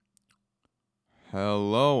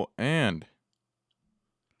Hello and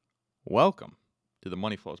welcome to the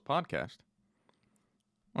Money Flows podcast.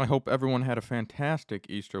 I hope everyone had a fantastic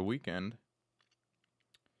Easter weekend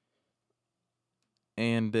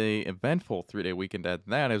and a eventful 3-day weekend at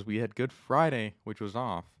that, as we had Good Friday, which was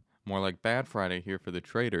off. More like Bad Friday here for the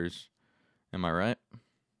traders. Am I right?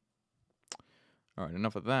 All right,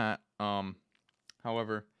 enough of that.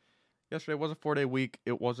 However, yesterday was a 4-day week.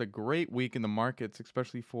 It was a great week in the markets,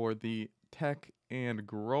 especially for the tech and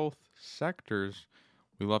growth sectors.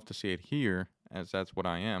 We love to see it here, as that's what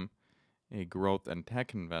I am, a growth and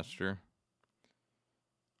tech investor,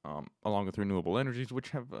 along with renewable energies, which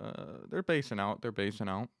have, they're basing out.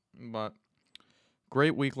 But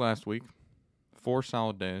great week last week, 4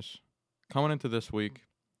 solid days. Coming into this week,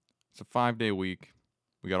 it's a 5-day week.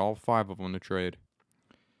 We got all 5 of them to trade.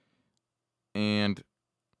 And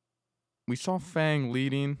we saw FANG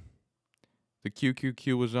leading. The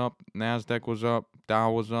QQQ was up, NASDAQ was up,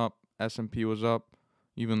 Dow was up, S&P was up,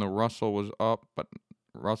 even the Russell was up, but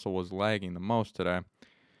Russell was lagging the most today.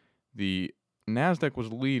 The NASDAQ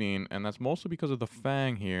was leading, and that's mostly because of the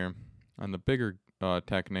FANG here and the bigger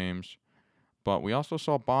tech names. But we also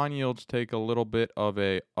saw bond yields take a little bit of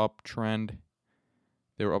a uptrend.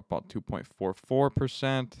 They were up about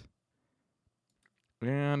 2.44%,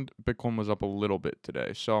 and Bitcoin was up a little bit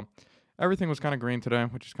today. So everything was kind of green today,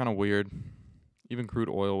 which is kind of weird. Even crude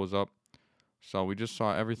oil was up. So we just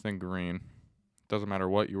saw everything green. Doesn't matter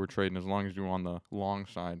what you were trading, as long as you were on the long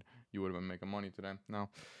side, you would have been making money today. Now,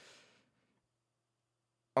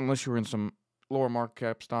 unless you were in some lower market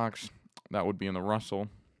cap stocks, that would be in the Russell.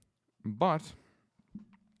 But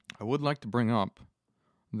I would like to bring up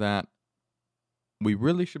that we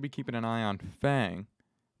really should be keeping an eye on FANG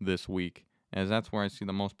this week, as that's where I see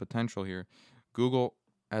the most potential here. Google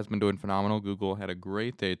has been doing phenomenal. Google had a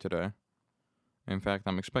great day today. In fact,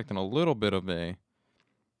 I'm expecting a little bit of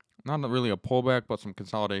not really a pullback, but some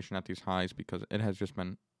consolidation at these highs, because it has just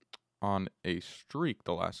been on a streak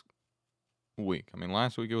the last week. I mean,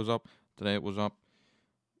 last week it was up. Today it was up.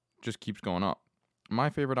 Just keeps going up. My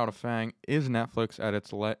favorite out of FANG is Netflix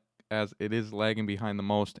as it is lagging behind the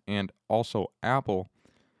most, and also Apple.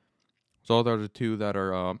 So those are the two that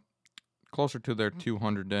are closer to their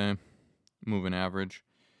 200-day moving average.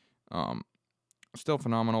 Still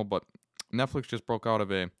phenomenal, but Netflix just broke out of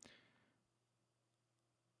a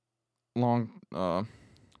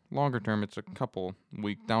longer term. It's a couple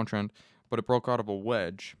week downtrend, but it broke out of a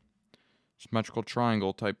wedge, symmetrical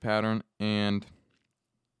triangle type pattern, and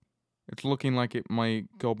it's looking like it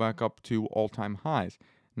might go back up to all-time highs.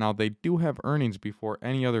 Now, they do have earnings before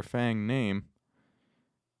any other FANG name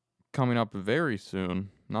coming up very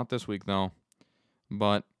soon. Not this week, though,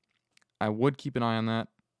 but I would keep an eye on that.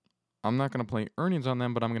 I'm not going to play earnings on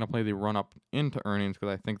them, but I'm going to play the run-up into earnings,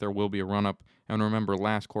 because I think there will be a run-up. And remember,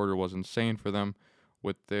 last quarter was insane for them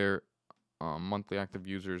with their monthly active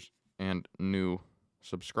users and new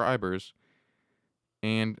subscribers.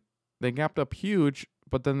 And they gapped up huge,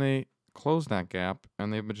 but then they closed that gap,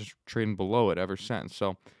 and they've been just trading below it ever since.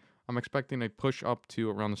 So I'm expecting a push up to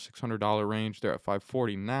around the $600 range. They're at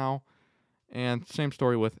 $540 now. And same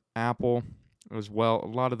story with Apple as well. A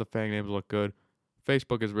lot of the FANG names look good.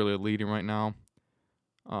 Facebook is really leading right now.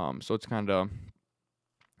 So it's kind of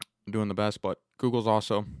doing the best, but Google's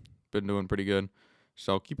also been doing pretty good.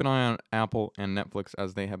 So keep an eye on Apple and Netflix,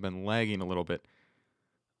 as they have been lagging a little bit.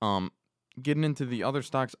 Getting into the other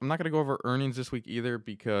stocks, I'm not going to go over earnings this week either,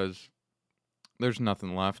 because there's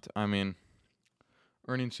nothing left. I mean,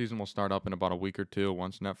 earnings season will start up in about a week or two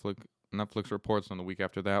once Netflix reports, and the week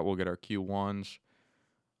after that we'll get our Q1s.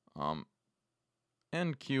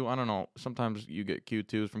 And I don't know, sometimes you get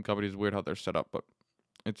Q2s from companies. Weird how they're set up, but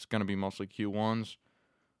it's going to be mostly Q1s.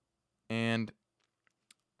 And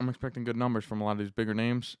I'm expecting good numbers from a lot of these bigger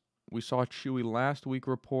names. We saw Chewy last week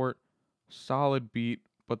report, solid beat,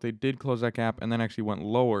 but they did close that gap and then actually went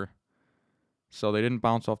lower. So they didn't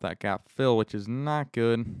bounce off that gap fill, which is not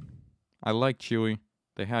good. I like Chewy.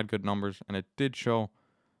 They had good numbers, and it did show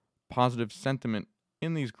positive sentiment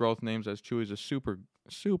in these growth names, as Chewy is a super,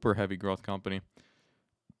 super heavy growth company.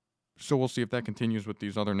 So we'll see if that continues with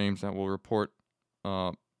these other names that will report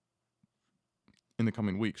in the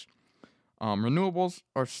coming weeks. Renewables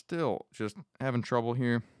are still just having trouble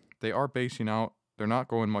here. They are basing out. They're not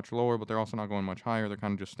going much lower, but they're also not going much higher. They're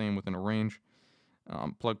kind of just staying within a range.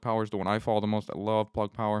 Plug Power is the one I follow the most. I love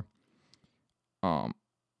Plug Power.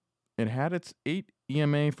 It had its 8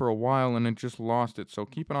 EMA for a while, and it just lost it. So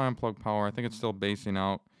keep an eye on Plug Power. I think it's still basing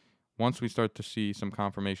out. Once we start to see some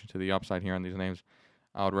confirmation to the upside here on these names,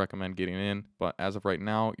 I would recommend getting in. But as of right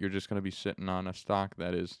now, you're just going to be sitting on a stock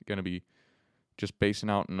that is going to be just basing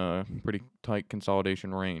out in a pretty tight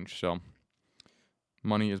consolidation range. So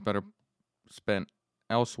money is better spent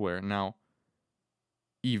elsewhere. Now,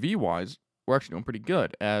 EV wise, we're actually doing pretty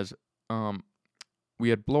good as we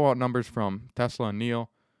had blowout numbers from Tesla and NIO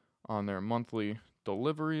on their monthly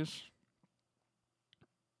deliveries.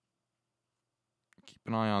 Keep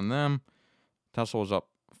an eye on them. Tesla was up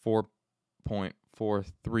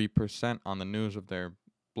 4.43% on the news of their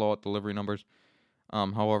blowout delivery numbers.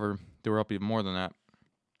 However, they were up even more than that.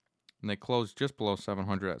 And they closed just below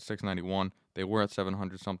 700 at 691. They were at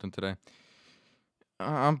 700 something today.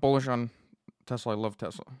 I'm bullish on Tesla. I love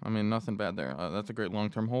Tesla. I mean, nothing bad there. That's a great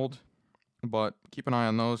long-term hold. But keep an eye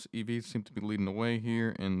on those. EVs seem to be leading the way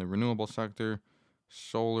here in the renewable sector.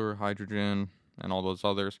 Solar, hydrogen, and all those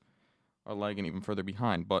others are lagging even further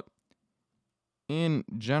behind. But in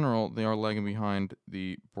general, they are lagging behind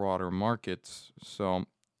the broader markets. So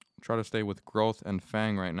try to stay with growth and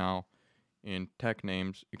FANG right now in tech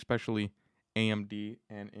names, especially AMD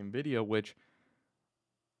and NVIDIA, which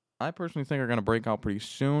I personally think are going to break out pretty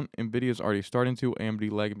soon. NVIDIA is already starting to.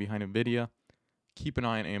 AMD lagging behind NVIDIA. Keep an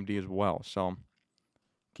eye on AMD as well. So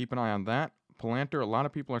keep an eye on that. Palantir, a lot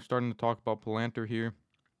of people are starting to talk about Palantir here.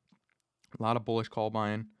 A lot of bullish call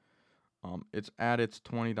buying. It's at its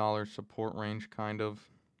 $20 support range, kind of.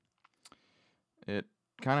 It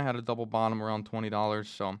kind of had a double bottom around $20,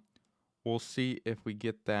 so we'll see if we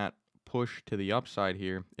get that push to the upside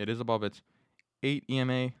here. It is above its 8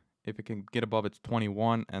 EMA. If it can get above its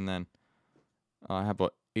 21 and then have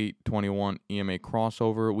a 821 EMA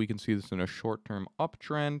crossover, we can see this in a short-term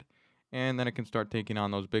uptrend, and then it can start taking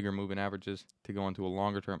on those bigger moving averages to go into a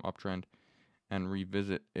longer-term uptrend and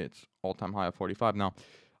revisit its all-time high of 45. Now,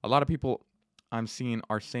 a lot of people I'm seeing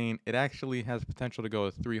are saying it actually has potential to go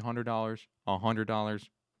to $300, $100,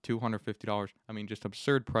 $250. I mean, just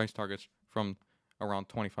absurd price targets from around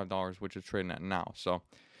 $25, which it's trading at now. So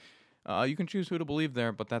you can choose who to believe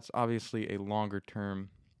there, but that's obviously a longer-term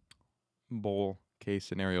bull case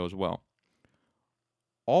scenario as well.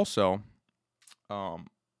 Also,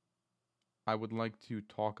 I would like to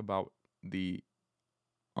talk about the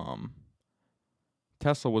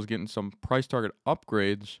Tesla was getting some price target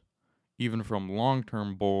upgrades, even from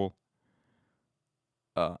long-term bull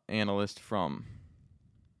analyst from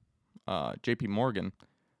JP Morgan,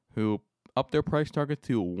 who upped their price target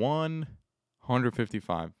to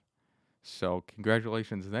 155. So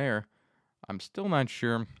congratulations there. I'm still not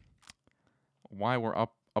sure why we're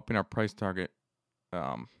upping our price target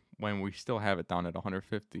when we still have it down at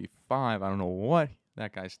 155. I don't know what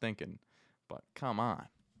that guy's thinking, but come on.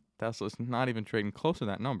 Tesla's not even trading close to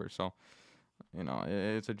that number. So, you know,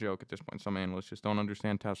 it's a joke at this point. Some analysts just don't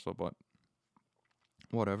understand Tesla, but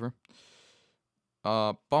whatever.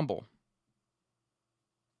 Bumble.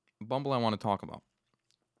 Bumble I want to talk about.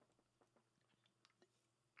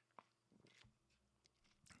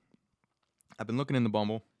 I've been looking into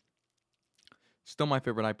Bumble. Still my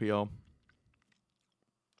favorite IPO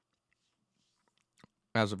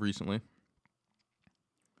as of recently.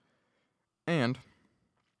 And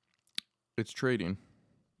it's trading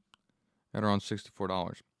at around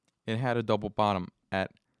 $64. It had a double bottom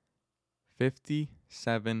at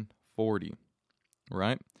 $57.40,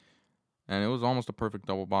 right? And it was almost a perfect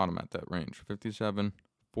double bottom at that range,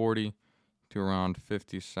 $57.40 to around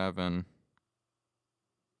 57.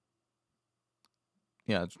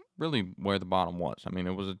 Yeah, it's really where the bottom was. I mean,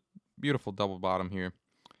 it was a beautiful double bottom here,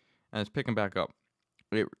 and it's picking back up.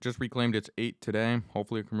 It just reclaimed its 8 today.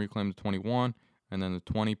 Hopefully it can reclaim the 21 and then the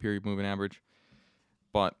 20 period moving average.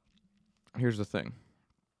 But here's the thing.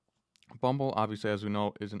 Bumble, obviously, as we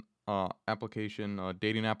know, is an application,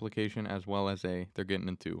 dating application, as well as they're getting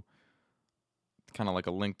into kind of like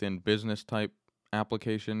a LinkedIn business type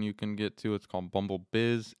application you can get to. It's called Bumble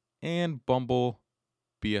Biz and Bumble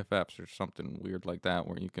BFFs or something weird like that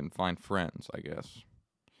where you can find friends, I guess.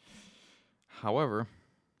 However,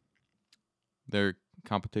 their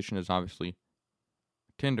competition is obviously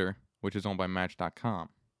Tinder, which is owned by Match.com.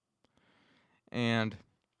 And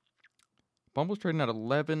Bumble's trading at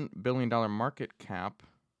 $11 billion market cap,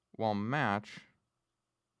 while Match,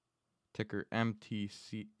 ticker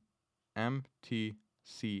MTCH,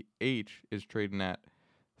 is trading at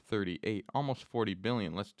 38, almost 40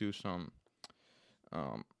 billion. Let's do some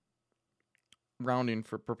rounding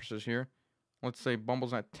for purposes here. Let's say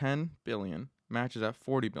Bumble's at 10 billion, Match is at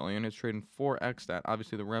 40 billion. It's trading 4x that.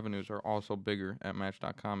 Obviously, the revenues are also bigger at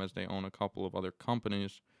Match.com as they own a couple of other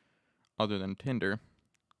companies other than Tinder.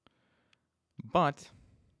 But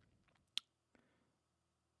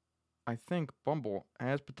I think Bumble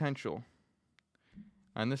has potential,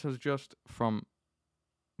 and this is just from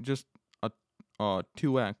a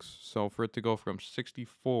 2x. So for it to go from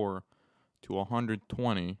 64 to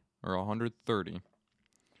 120 or 130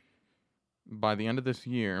 by the end of this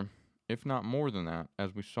year, if not more than that,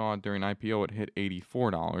 as we saw during IPO, it hit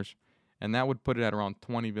 $84, and that would put it at around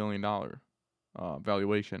 $20 billion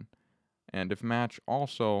valuation. And if Match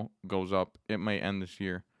also goes up, it may end this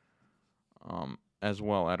year as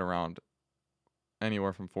well at around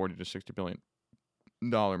anywhere from 40 to 60 billion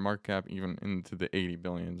dollar market cap, even into the 80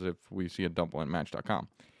 billions if we see a double in Match.com.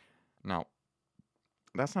 Now,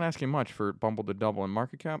 that's not asking much for Bumble to double in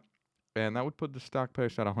market cap, and that would put the stock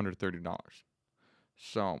price at $130.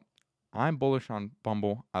 So I'm bullish on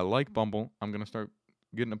Bumble. I like Bumble. I'm gonna start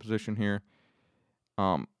getting a position here,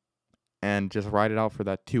 and just ride it out for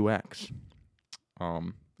that 2x.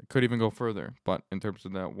 It could even go further, but in terms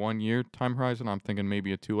of that 1 year time horizon, I'm thinking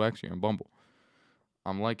maybe a 2x here in Bumble.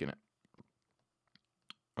 I'm liking it.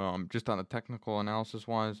 Just on the technical analysis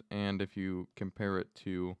wise, and if you compare it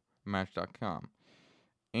to Match.com.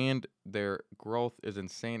 And their growth is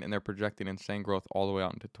insane, and they're projecting insane growth all the way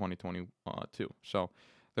out into 2022. So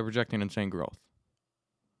they're projecting insane growth.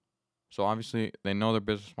 So obviously, they know their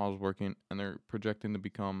business model is working, and they're projecting to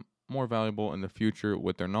become more valuable in the future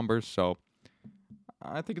with their numbers. So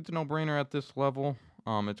I think it's a no-brainer at this level.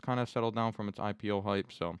 It's kind of settled down from its IPO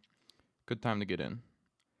hype, so good time to get in.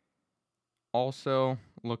 Also,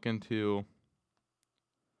 look into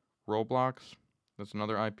Roblox. That's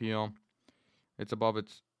another IPO. It's above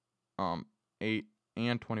its 8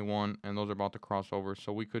 and 21, and those are about to cross over.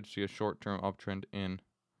 So we could see a short-term uptrend in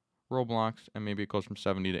Roblox, and maybe it goes from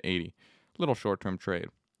 70 to 80. Little short-term trade.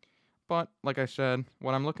 But like I said,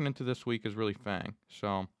 what I'm looking into this week is really FANG.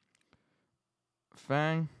 So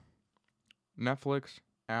FANG, Netflix,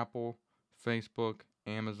 Apple, Facebook,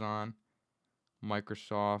 Amazon,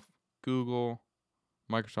 Microsoft, Google.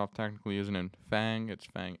 Microsoft technically isn't in FANG, it's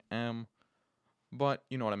FANG M. But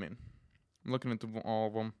you know what I mean. I'm looking into all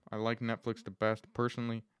of them. I like Netflix the best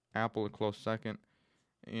personally. Apple a close second.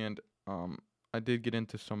 And I did get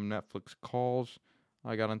into some Netflix calls.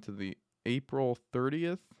 I got into the April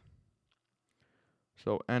 30th.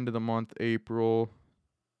 So end of the month, April,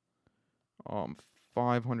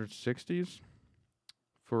 560s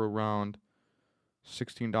for around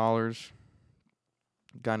 $16.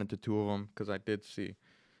 Got into two of them because I did see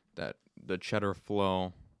that the Cheddar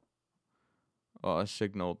Flow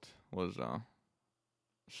signaled was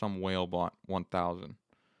some whale bought 1,000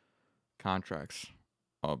 contracts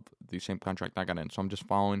of the same contract I got in. So I'm just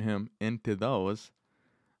following him into those.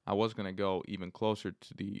 I was going to go even closer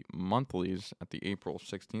to the monthlies at the April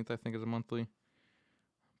 16th, I think is a monthly.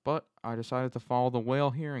 But I decided to follow the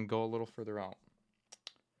whale here and go a little further out.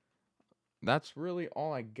 That's really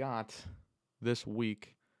all I got this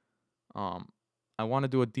week. I want to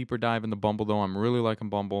do a deeper dive into Bumble, though. I'm really liking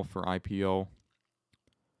Bumble for IPO.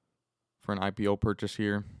 For an IPO purchase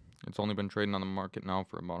here. It's only been trading on the market now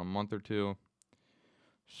for about a month or two.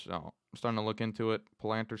 So I'm starting to look into it.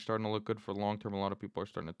 Palantir's starting to look good for long term. A lot of people are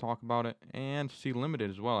starting to talk about it. And C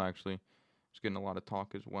Limited as well, actually. It's getting a lot of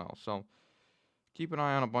talk as well. So keep an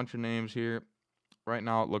eye on a bunch of names here. Right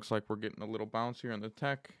now it looks like we're getting a little bounce here in the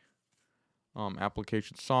tech.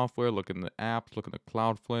 Application software. Look in the apps. Look in the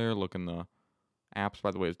Cloudflare. Look in the apps,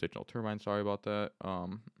 by the way, is Digital Turbine. Sorry about that.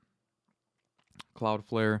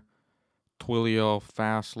 Cloudflare. Twilio,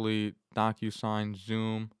 Fastly, DocuSign,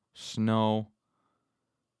 Zoom, Snow,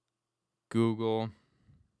 Google,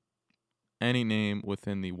 any name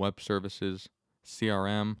within the web services,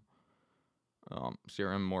 CRM.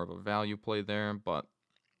 CRM more of a value play there, but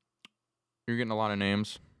you're getting a lot of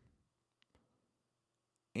names.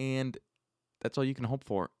 And that's all you can hope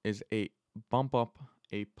for is a bump up,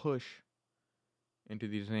 a push into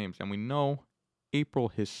these names. And we know April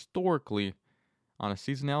historically, on a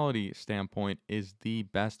seasonality standpoint, is the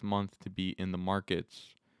best month to be in the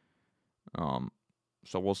markets.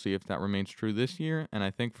 So we'll see if that remains true this year. And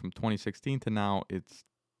I think from 2016 to now, it's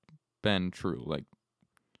been true. Like,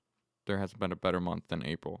 there hasn't been a better month than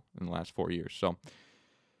April in the last 4 years. So,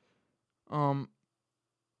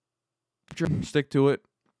 stick to it.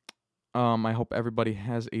 I hope everybody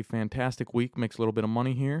has a fantastic week, makes a little bit of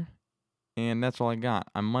money here. And that's all I got.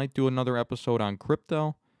 I might do another episode on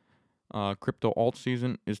crypto. Crypto alt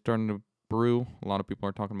season is starting to brew. A lot of people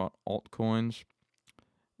are talking about altcoins.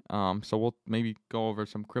 So we'll maybe go over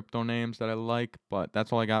some crypto names that I like, but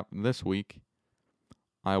that's all I got this week.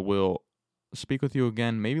 I will speak with you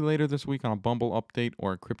again maybe later this week on a Bumble update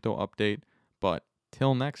or a crypto update. But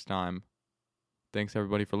till next time, thanks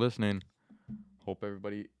everybody for listening. Hope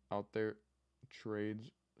everybody out there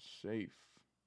trades safe.